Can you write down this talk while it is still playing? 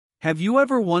Have you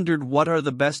ever wondered what are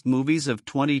the best movies of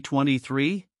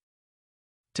 2023?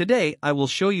 Today I will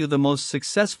show you the most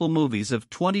successful movies of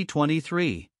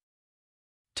 2023.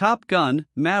 Top Gun: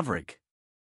 Maverick.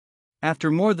 After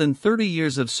more than 30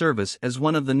 years of service as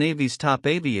one of the Navy's top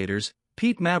aviators,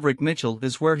 Pete Maverick Mitchell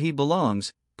is where he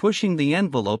belongs, pushing the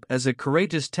envelope as a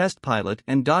courageous test pilot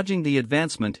and dodging the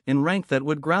advancement in rank that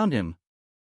would ground him.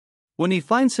 When he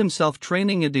finds himself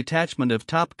training a detachment of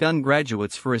Top Gun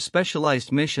graduates for a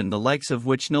specialized mission the likes of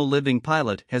which no living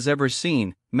pilot has ever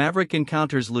seen, Maverick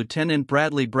encounters Lieutenant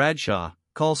Bradley Bradshaw,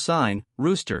 call sign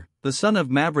Rooster, the son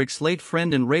of Maverick's late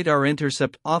friend and radar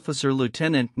intercept officer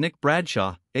Lieutenant Nick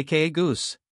Bradshaw, aka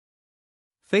Goose.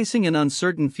 Facing an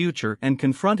uncertain future and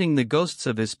confronting the ghosts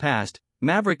of his past,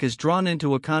 Maverick is drawn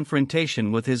into a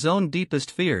confrontation with his own deepest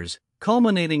fears,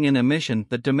 culminating in a mission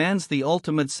that demands the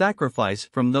ultimate sacrifice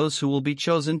from those who will be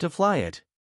chosen to fly it.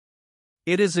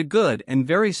 It is a good and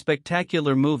very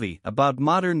spectacular movie about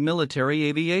modern military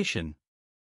aviation.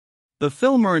 The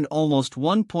film earned almost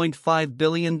 $1.5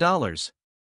 billion.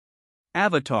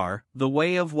 Avatar: The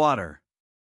Way of Water.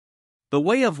 The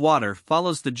Way of Water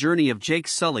follows the journey of Jake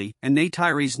Sully and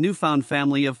Neytiri's newfound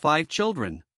family of 5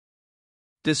 children.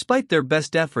 Despite their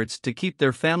best efforts to keep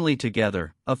their family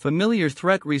together, a familiar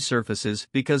threat resurfaces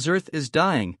because Earth is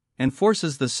dying, and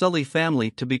forces the Sully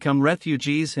family to become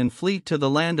refugees and flee to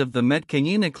the land of the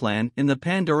Metkayina clan in the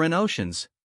Pandoran Oceans.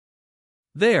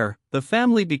 There, the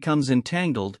family becomes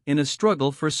entangled in a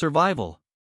struggle for survival.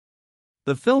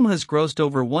 The film has grossed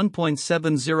over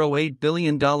 $1.708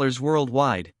 billion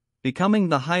worldwide, becoming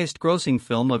the highest-grossing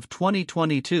film of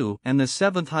 2022 and the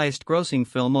 7th highest-grossing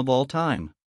film of all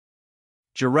time.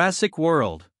 Jurassic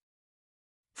World.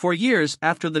 For years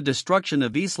after the destruction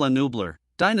of Isla Nublar,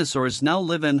 dinosaurs now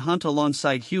live and hunt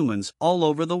alongside humans all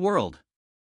over the world.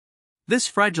 This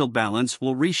fragile balance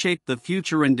will reshape the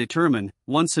future and determine,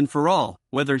 once and for all,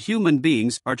 whether human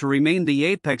beings are to remain the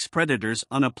apex predators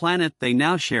on a planet they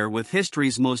now share with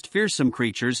history's most fearsome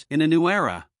creatures in a new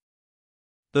era.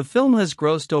 The film has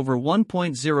grossed over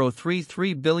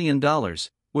 $1.033 billion,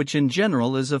 which in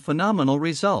general is a phenomenal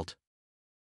result.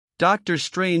 Doctor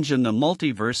Strange in the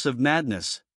Multiverse of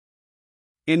Madness.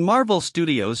 In Marvel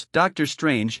Studios' Doctor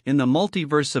Strange in the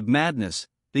Multiverse of Madness,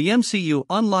 the MCU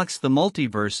unlocks the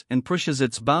multiverse and pushes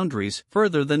its boundaries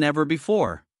further than ever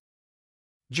before.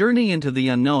 Journey into the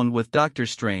unknown with Doctor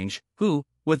Strange, who,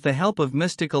 with the help of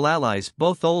mystical allies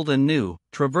both old and new,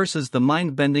 traverses the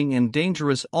mind-bending and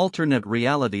dangerous alternate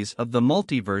realities of the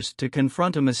multiverse to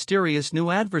confront a mysterious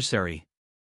new adversary.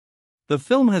 The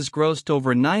film has grossed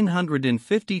over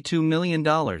 $952 million.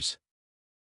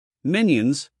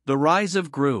 Minions: The Rise of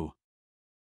Gru.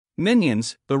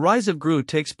 Minions: The Rise of Gru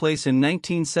takes place in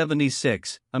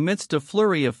 1976. Amidst a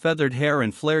flurry of feathered hair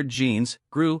and flared jeans,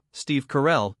 Gru, Steve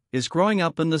Carell, is growing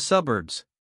up in the suburbs.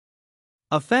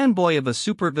 A fanboy of a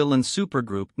supervillain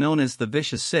supergroup known as the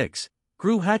Vicious Six,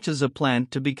 Gru hatches a plan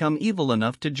to become evil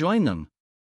enough to join them.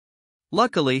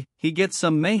 Luckily, he gets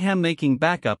some mayhem-making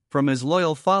backup from his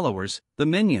loyal followers, the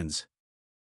Minions.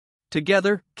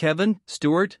 Together, Kevin,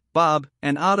 Stuart, Bob,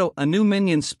 and Otto, a new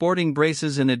Minion sporting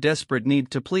braces in a desperate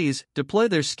need to please, deploy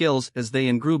their skills as they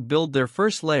and Gru build their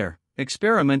first lair,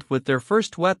 experiment with their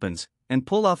first weapons, and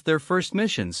pull off their first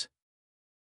missions.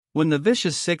 When the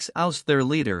Vicious Six oust their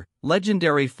leader,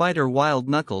 legendary fighter Wild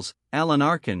Knuckles, Alan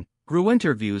Arkin, Gru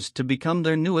interviews to become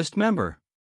their newest member.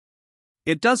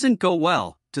 It doesn't go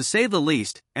well, to say the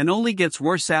least, and only gets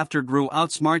worse after Gru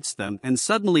outsmarts them and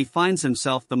suddenly finds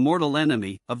himself the mortal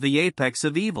enemy of the apex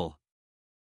of evil.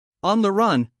 On the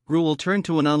run, Gru will turn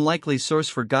to an unlikely source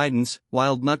for guidance,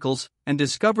 Wild Knuckles, and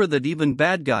discover that even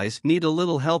bad guys need a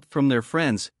little help from their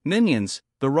friends, Minions.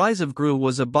 The Rise of Gru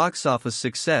was a box office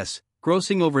success,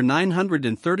 grossing over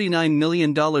 $939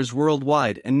 million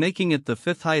worldwide and making it the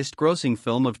 5th highest grossing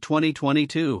film of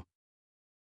 2022.